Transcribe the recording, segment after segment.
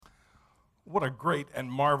What a great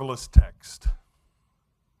and marvelous text.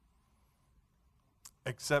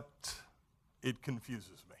 Except it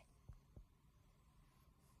confuses me.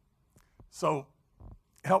 So,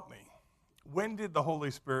 help me. When did the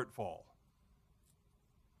Holy Spirit fall?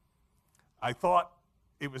 I thought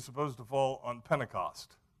it was supposed to fall on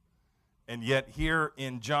Pentecost. And yet here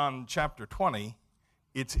in John chapter 20,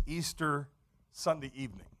 it's Easter Sunday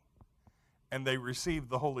evening. And they received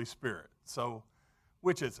the Holy Spirit. So,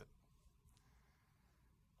 which is it?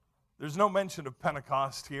 There's no mention of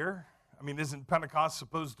Pentecost here. I mean, isn't Pentecost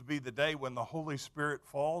supposed to be the day when the Holy Spirit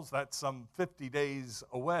falls? That's some 50 days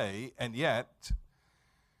away, and yet,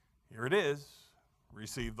 here it is,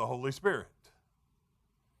 receive the Holy Spirit.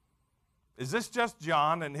 Is this just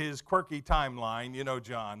John and his quirky timeline? You know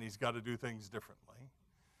John, he's got to do things differently.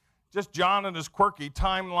 Just John and his quirky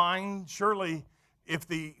timeline? Surely, if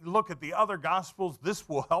we look at the other Gospels, this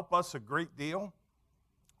will help us a great deal.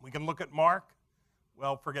 We can look at Mark.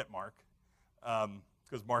 Well, forget Mark,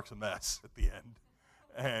 because Mark's a mess at the end.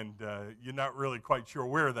 And you're not really quite sure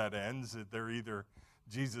where that ends. They're either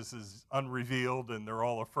Jesus is unrevealed and they're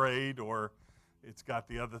all afraid, or it's got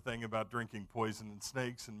the other thing about drinking poison and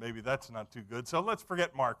snakes, and maybe that's not too good. So let's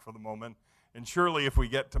forget Mark for the moment. And surely if we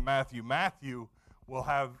get to Matthew, Matthew will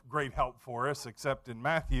have great help for us, except in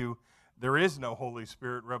Matthew, there is no Holy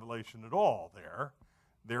Spirit revelation at all there.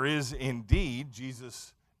 There is indeed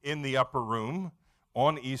Jesus in the upper room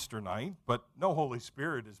on Easter night, but no Holy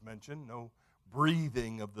Spirit is mentioned, no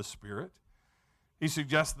breathing of the Spirit. He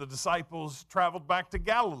suggests the disciples traveled back to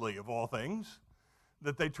Galilee, of all things,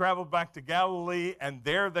 that they traveled back to Galilee, and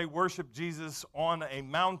there they worshiped Jesus on a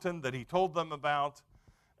mountain that he told them about,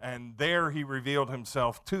 and there he revealed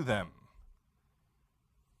himself to them.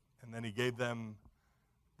 And then he gave them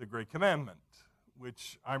the Great Commandment,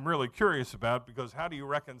 which I'm really curious about, because how do you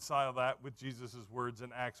reconcile that with Jesus' words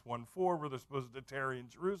in Acts 1:4, where they're supposed to tarry in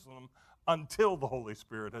Jerusalem until the Holy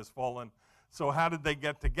Spirit has fallen? So how did they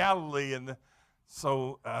get to Galilee? And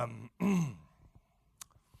so I'm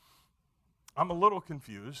a little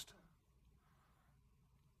confused.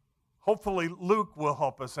 Hopefully Luke will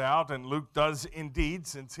help us out, and Luke does indeed,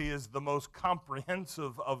 since he is the most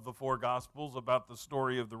comprehensive of the four Gospels about the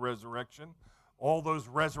story of the resurrection. All those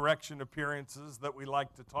resurrection appearances that we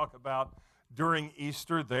like to talk about during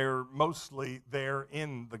Easter, they're mostly there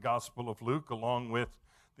in the Gospel of Luke, along with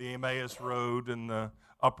the Emmaus Road and the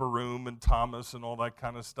upper room and Thomas and all that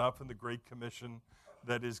kind of stuff, and the Great Commission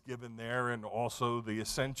that is given there, and also the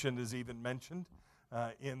Ascension is even mentioned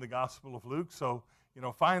in the Gospel of Luke. So,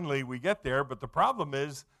 finally we get there, but the problem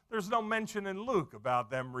is there's no mention in Luke about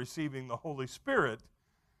them receiving the Holy Spirit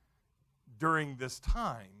during this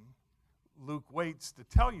time. Luke waits to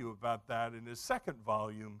tell you about that in his second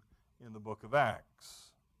volume in the book of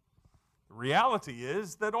Acts. The reality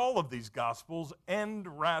is that all of these Gospels end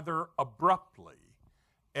rather abruptly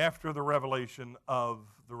after the revelation of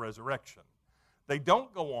the resurrection. They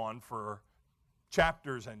don't go on for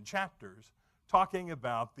chapters and chapters talking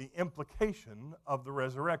about the implication of the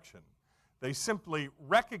resurrection. They simply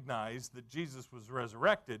recognize that Jesus was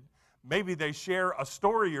resurrected. Maybe they share a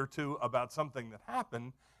story or two about something that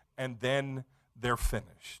happened, and then they're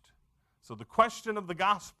finished. So the question of the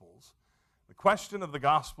Gospels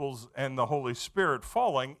and the Holy Spirit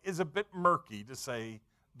falling is a bit murky, to say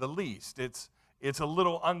the least. It's a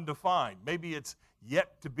little undefined. Maybe it's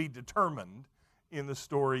yet to be determined in the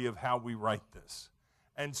story of how we write this.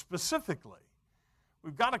 And specifically,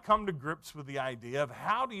 we've got to come to grips with the idea of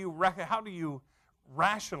how do you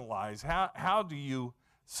rationalize, how do you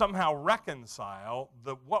somehow reconcile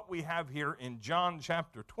what we have here in John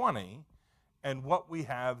chapter 20 and what we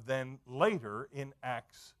have then later in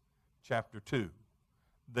Acts chapter 2.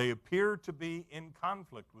 They appear to be in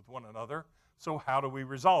conflict with one another, so how do we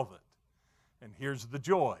resolve it? And here's the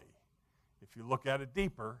joy. If you look at it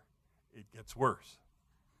deeper, it gets worse.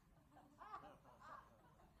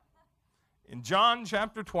 In John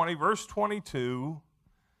chapter 20, verse 22,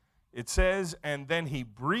 it says, "And then he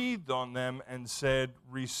breathed on them and said,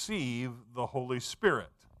 'Receive the Holy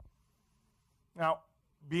Spirit.'" Now,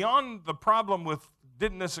 beyond the problem with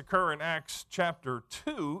didn't this occur in Acts chapter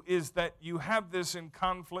 2 is that you have this in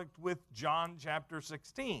conflict with John chapter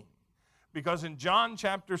 16. Because in John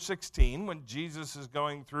chapter 16, when Jesus is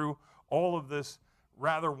going through all of this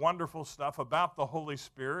rather wonderful stuff about the Holy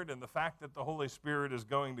Spirit and the fact that the Holy Spirit is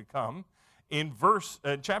going to come, in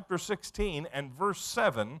chapter 16 and verse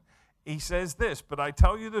 7, he says this, "But I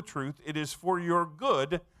tell you the truth, it is for your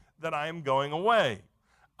good that I am going away.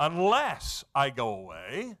 Unless I go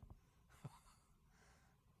away,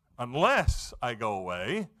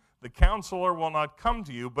 the counselor will not come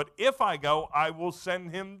to you, but if I go, I will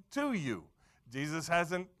send him to you." Jesus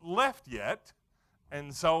hasn't left yet,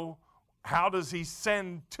 and so how does he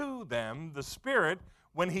send to them the Spirit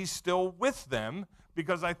when he's still with them?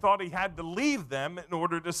 Because I thought he had to leave them in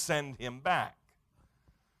order to send him back.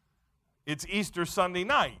 It's Easter Sunday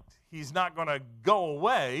night. He's not going to go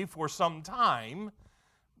away for some time,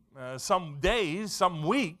 some days, some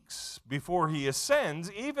weeks before he ascends.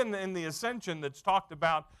 Even in the ascension that's talked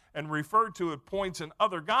about and referred to at points in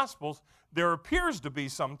other Gospels, there appears to be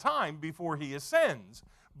some time before he ascends.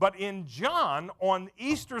 But in John, on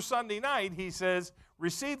Easter Sunday night, he says,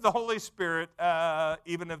 receive the Holy Spirit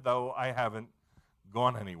even though I haven't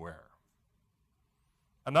gone anywhere.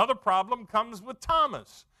 Another problem comes with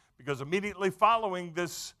Thomas, because immediately following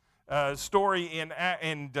this story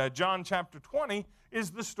in John chapter 20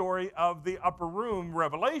 is the story of the upper room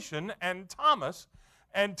revelation and Thomas.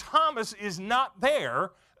 And Thomas is not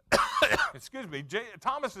there. Excuse me.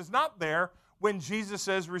 Thomas is not there when Jesus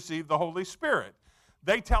says, receive the Holy Spirit.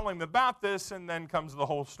 They tell him about this, and then comes the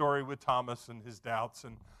whole story with Thomas and his doubts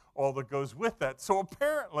and all that goes with that. So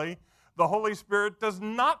apparently, the Holy Spirit does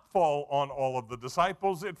not fall on all of the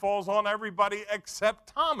disciples. It falls on everybody except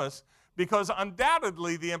Thomas, because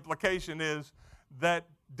undoubtedly the implication is that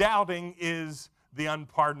doubting is the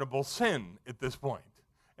unpardonable sin at this point,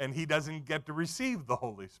 and he doesn't get to receive the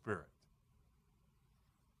Holy Spirit.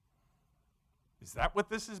 Is that what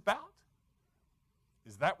this is about?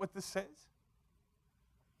 Is that what this says?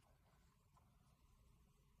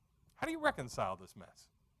 How do you reconcile this mess?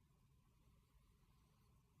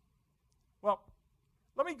 Well,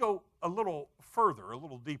 let me go a little further, a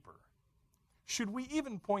little deeper. Should we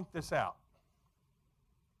even point this out?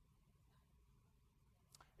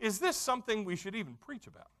 Is this something we should even preach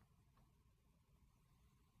about?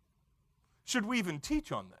 Should we even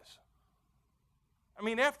teach on this? I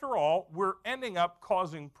mean, after all, we're ending up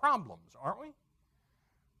causing problems, aren't we?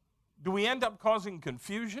 Do we end up causing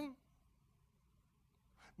confusion?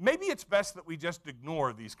 Maybe it's best that we just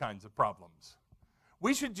ignore these kinds of problems.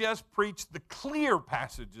 We should just preach the clear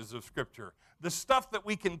passages of Scripture, the stuff that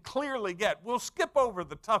we can clearly get. We'll skip over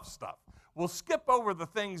the tough stuff. We'll skip over the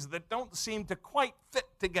things that don't seem to quite fit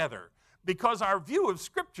together, because our view of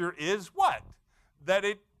Scripture is what? That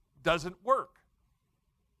it doesn't work,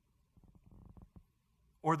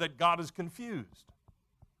 or that God is confused,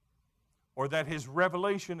 or that his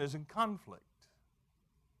revelation is in conflict.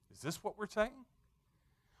 Is this what we're saying?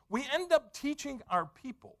 We end up teaching our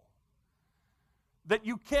people that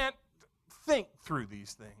you can't think through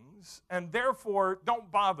these things, and therefore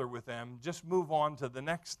don't bother with them. Just move on to the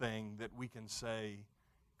next thing that we can say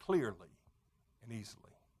clearly and easily.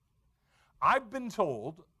 I've been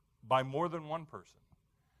told by more than one person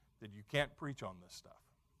that you can't preach on this stuff.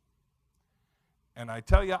 And I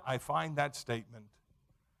tell you, I find that statement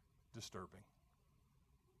disturbing.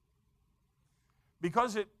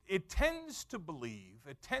 Because it tends to believe,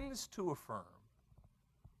 it tends to affirm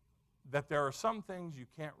that there are some things you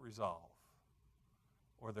can't resolve,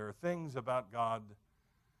 or there are things about God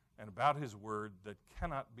and about his word that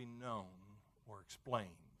cannot be known or explained.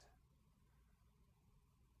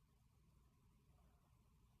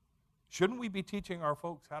 Shouldn't we be teaching our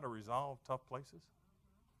folks how to resolve tough places?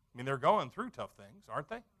 I mean, they're going through tough things, aren't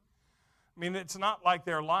they? I mean, it's not like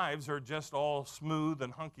their lives are just all smooth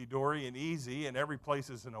and hunky-dory and easy and every place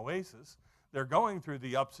is an oasis. They're going through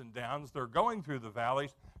the ups and downs. They're going through the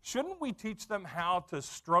valleys. Shouldn't we teach them how to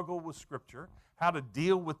struggle with Scripture, how to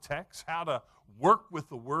deal with texts, how to work with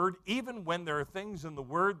the Word, even when there are things in the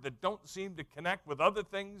Word that don't seem to connect with other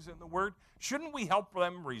things in the Word? Shouldn't we help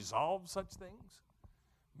them resolve such things?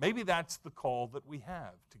 Maybe that's the call that we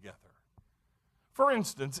have together. For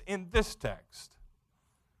instance, in this text,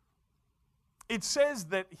 it says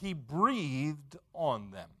that he breathed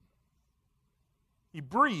on them. He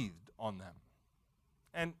breathed on them.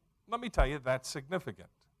 And let me tell you, that's significant,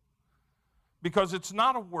 because it's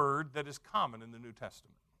not a word that is common in the New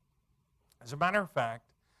Testament. As a matter of fact,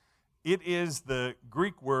 it is the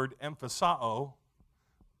Greek word emphasao,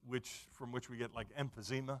 from which we get like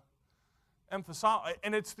emphysema. Emphasao,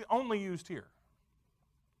 and it's the only used here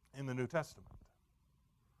in the New Testament.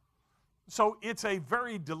 So it's a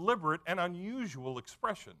very deliberate and unusual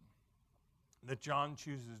expression that John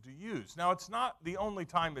chooses to use. Now, it's not the only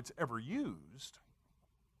time it's ever used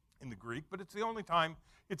in the Greek, but it's the only time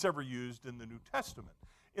it's ever used in the New Testament.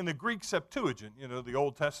 In the Greek Septuagint, the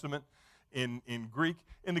Old Testament in Greek,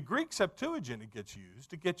 in the Greek Septuagint it gets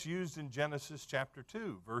used. It gets used in Genesis chapter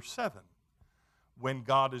 2, verse 7, when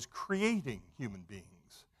God is creating human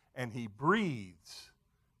beings and he breathes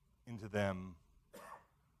into them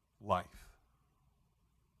life.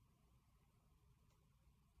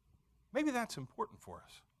 Maybe that's important for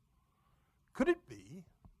us. Could it be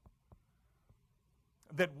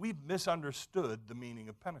that we've misunderstood the meaning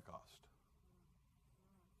of Pentecost?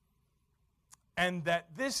 And that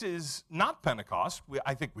this is not Pentecost.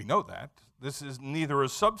 I think we know that. This is neither a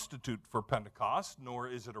substitute for Pentecost, nor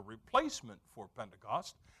is it a replacement for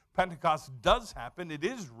Pentecost. Pentecost does happen. It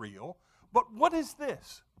is real. But what is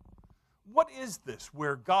this? What is this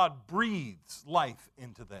where God breathes life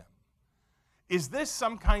into them? Is this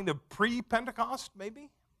some kind of pre-Pentecost, maybe?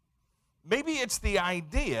 Maybe it's the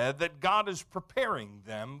idea that God is preparing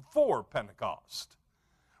them for Pentecost.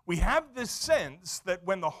 We have this sense that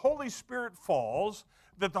when the Holy Spirit falls,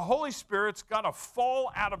 that the Holy Spirit's got to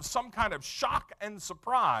fall out of some kind of shock and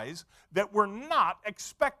surprise that we're not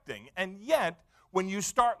expecting. And yet, when you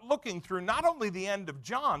start looking through not only the end of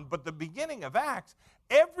John, but the beginning of Acts,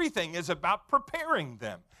 everything is about preparing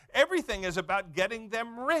them. Everything is about getting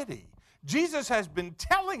them ready. Jesus has been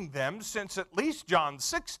telling them since at least John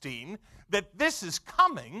 16 that this is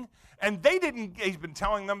coming, and he's been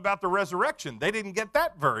telling them about the resurrection. They didn't get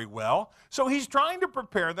that very well. So he's trying to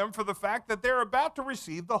prepare them for the fact that they're about to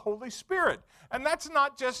receive the Holy Spirit. And that's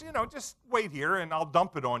not just, just wait here and I'll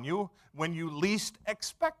dump it on you when you least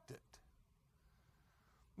expect it.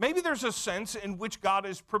 Maybe there's a sense in which God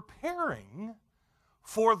is preparing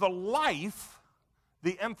for the life,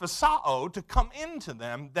 the emphasao, to come into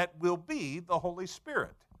them that will be the Holy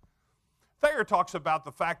Spirit. Thayer talks about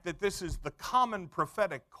the fact that this is the common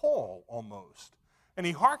prophetic call almost. And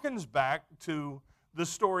he hearkens back to the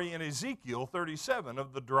story in Ezekiel 37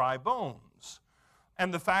 of the dry bones.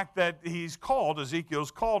 And the fact that Ezekiel's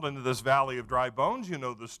called into this valley of dry bones, you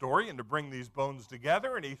know the story, and to bring these bones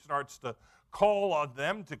together, and he starts to call on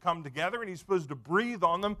them to come together, and he's supposed to breathe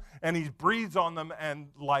on them, and he breathes on them, and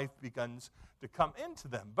life begins to come into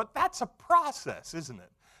them. But that's a process, isn't it?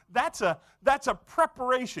 That's a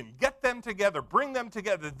preparation. Get them together, bring them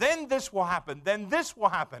together. Then this will happen, then this will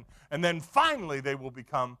happen, and then finally they will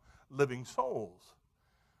become living souls.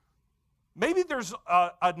 Maybe there's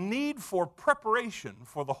a need for preparation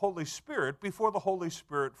for the Holy Spirit before the Holy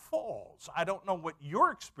Spirit falls. I don't know what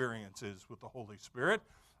your experience is with the Holy Spirit,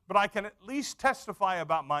 but I can at least testify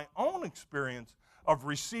about my own experience of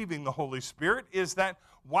receiving the Holy Spirit is that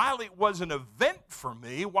while it was an event for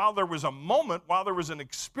me, while there was a moment, while there was an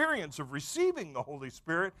experience of receiving the Holy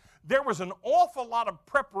Spirit, there was an awful lot of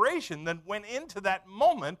preparation that went into that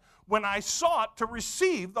moment when I sought to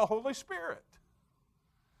receive the Holy Spirit.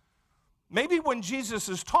 Maybe when Jesus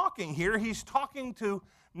is talking here, he's talking to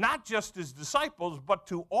not just his disciples, but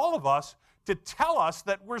to all of us to tell us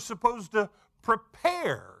that we're supposed to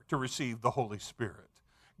prepare to receive the Holy Spirit.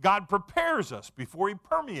 God prepares us before he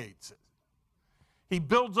permeates it. He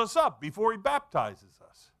builds us up before he baptizes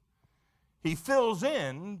us. He fills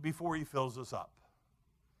in before he fills us up.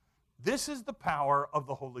 This is the power of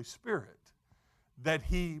the Holy Spirit, that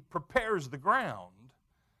he prepares the ground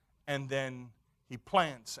and then he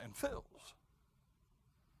plants and fills.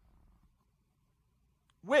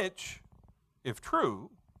 Which, if true,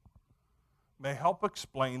 may help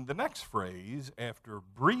explain the next phrase after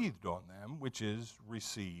breathed on them, which is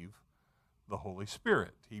receive the Holy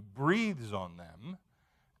Spirit. He breathes on them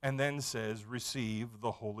and then says receive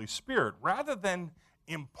the Holy Spirit. Rather than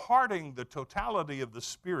imparting the totality of the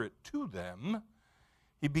Spirit to them,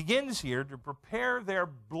 he begins here to prepare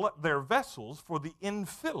their vessels for the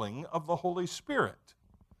infilling of the Holy Spirit.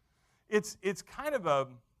 It's kind of a,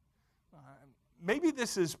 maybe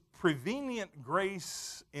this is prevenient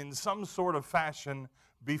grace in some sort of fashion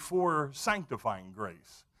before sanctifying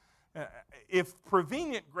grace. If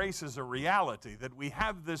prevenient grace is a reality, that we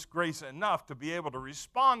have this grace enough to be able to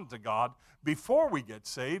respond to God before we get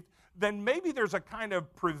saved, then maybe there's a kind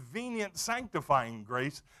of prevenient sanctifying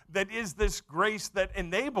grace that is this grace that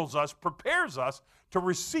enables us, prepares us to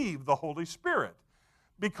receive the Holy Spirit.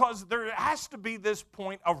 Because there has to be this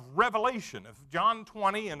point of revelation. If John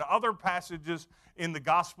 20 and other passages in the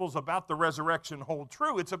Gospels about the resurrection hold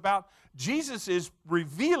true, it's about Jesus is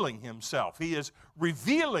revealing himself. He is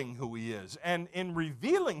revealing who he is. And in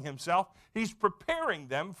revealing himself, he's preparing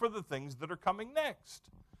them for the things that are coming next.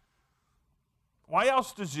 Why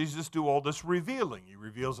else does Jesus do all this revealing? He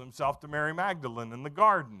reveals himself to Mary Magdalene in the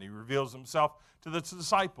garden. He reveals himself to the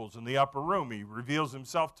disciples in the upper room. He reveals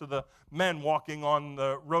himself to the men walking on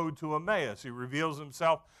the road to Emmaus. He reveals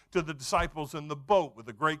himself to the disciples in the boat with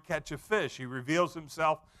a great catch of fish. He reveals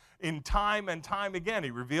himself in time and time again.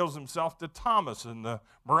 He reveals himself to Thomas in the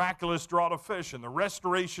miraculous draught of fish and the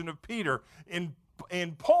restoration of Peter in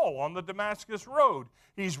in Paul on the Damascus Road.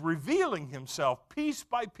 He's revealing himself piece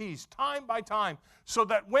by piece, time by time, so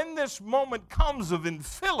that when this moment comes of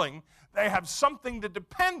infilling, they have something to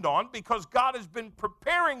depend on because God has been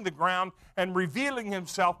preparing the ground and revealing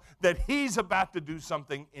himself that he's about to do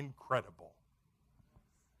something incredible.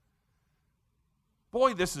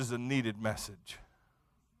 Boy, this is a needed message.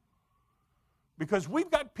 Because we've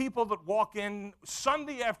got people that walk in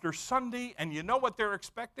Sunday after Sunday, and you know what they're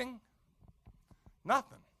expecting?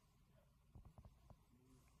 Nothing.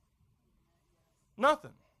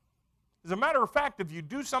 Nothing. As a matter of fact, if you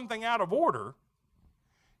do something out of order,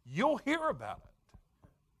 you'll hear about it.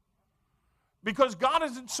 Because God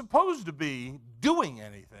isn't supposed to be doing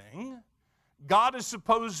anything. God is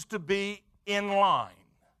supposed to be in line.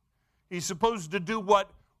 He's supposed to do what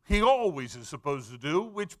he always is supposed to do,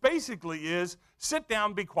 which basically is sit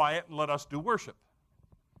down, be quiet, and let us do worship.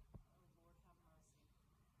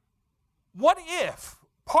 What if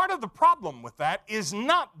part of the problem with that is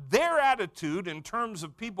not their attitude in terms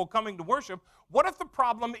of people coming to worship? What if the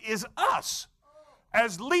problem is us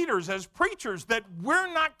as leaders, as preachers, that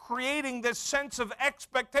we're not creating this sense of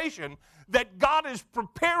expectation that God is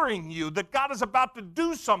preparing you, that God is about to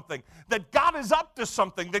do something, that God is up to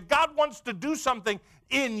something, that God wants to do something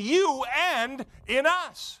in you and in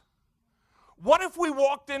us? What if we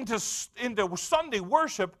walked into Sunday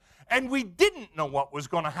worship and we didn't know what was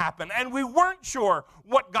going to happen and we weren't sure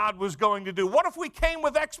what God was going to do? What if we came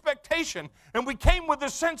with expectation and we came with a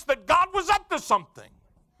sense that God was up to something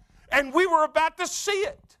and we were about to see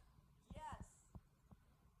it? Yes.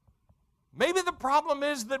 Maybe the problem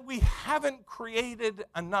is that we haven't created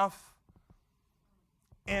enough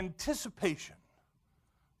anticipation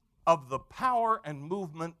of the power and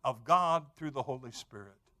movement of God through the Holy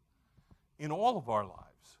Spirit in all of our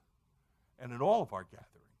lives and in all of our gatherings.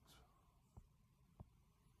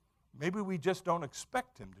 Maybe we just don't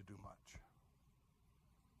expect him to do much.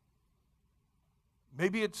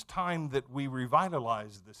 Maybe it's time that we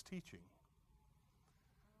revitalize this teaching.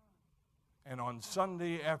 And on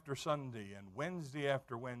Sunday after Sunday and Wednesday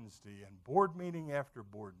after Wednesday and board meeting after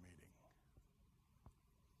board meeting,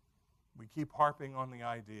 we keep harping on the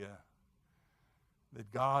idea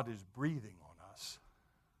that God is breathing on us.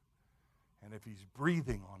 And if he's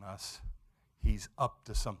breathing on us, he's up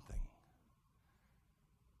to something.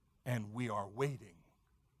 And we are waiting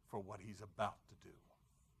for what he's about to do.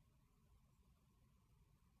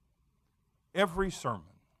 Every sermon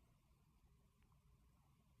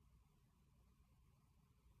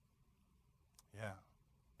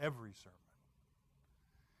every sermon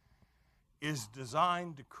is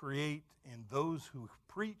designed to create in those who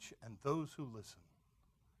preach and those who listen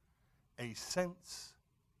a sense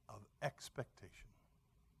of expectation.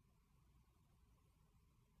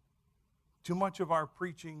 Too much of our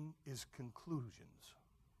preaching is conclusions.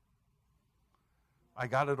 I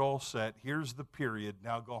got it all set. Here's the period.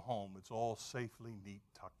 Now go home. It's all safely, neat,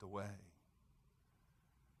 tucked away.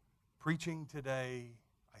 Preaching today,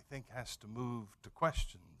 I think, has to move to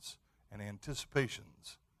questions and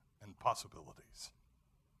anticipations and possibilities.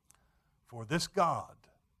 For this God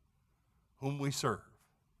whom we serve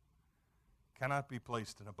cannot be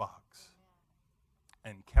placed in a box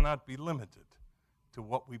and cannot be limited to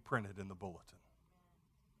what we printed in the bulletin.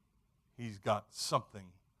 He's got something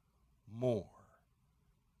more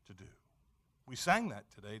to do. We sang that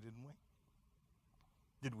today, didn't we?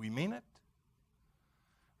 Did we mean it?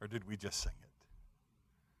 Or did we just sing it?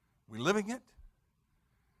 We living it?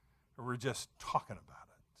 Or we're just talking about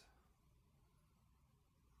it?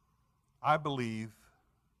 I believe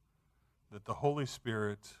that the Holy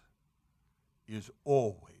Spirit is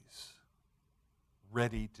always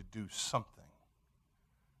ready to do something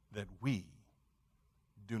that we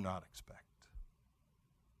do not expect.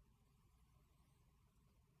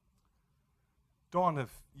 Dawn, if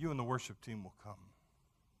you and the worship team will come.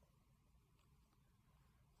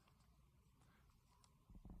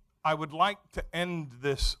 I would like to end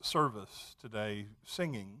this service today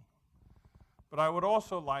singing, but I would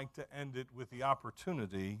also like to end it with the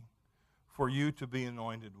opportunity for you to be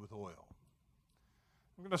anointed with oil.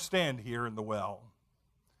 I'm going to stand here in the well,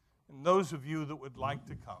 and those of you that would like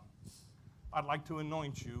to come, I'd like to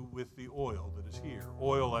anoint you with the oil that is here.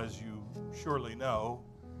 Oil, as you surely know,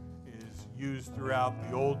 is used throughout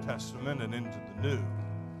the Old Testament and into the New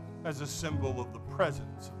as a symbol of the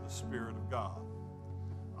presence of the Spirit of God.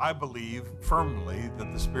 I believe firmly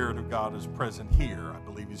that the Spirit of God is present here. I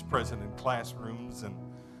believe he's present in classrooms and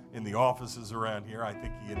in the offices around here. I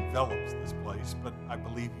think he envelops this place, but I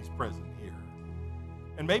believe he's present here.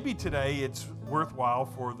 And maybe today it's worthwhile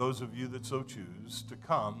for those of you that so choose to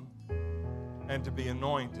come and to be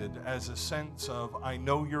anointed as a sense of, I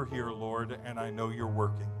know you're here, Lord, and I know you're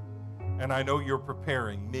working. And I know you're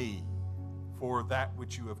preparing me for that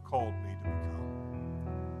which you have called me to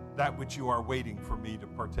become, that which you are waiting for me to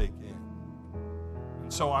partake in.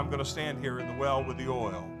 And so I'm going to stand here in the well with the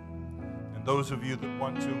oil. And those of you that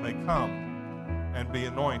want to may come and be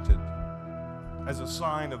anointed as a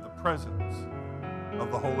sign of the presence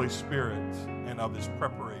of the Holy Spirit and of his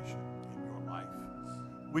preparation in your life.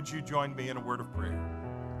 Would you join me in a word of prayer?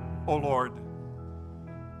 Oh Lord,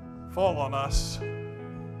 fall on us,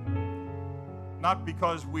 not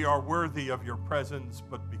because we are worthy of your presence,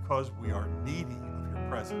 but because we are needy of your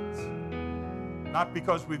presence. Not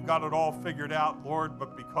because we've got it all figured out, Lord,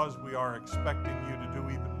 but because we are expecting you to do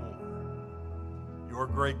even more. Your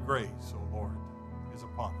great grace, oh Lord, is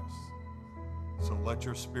upon us. So let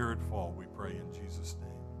your Spirit fall, we pray in Jesus' name.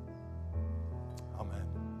 Amen.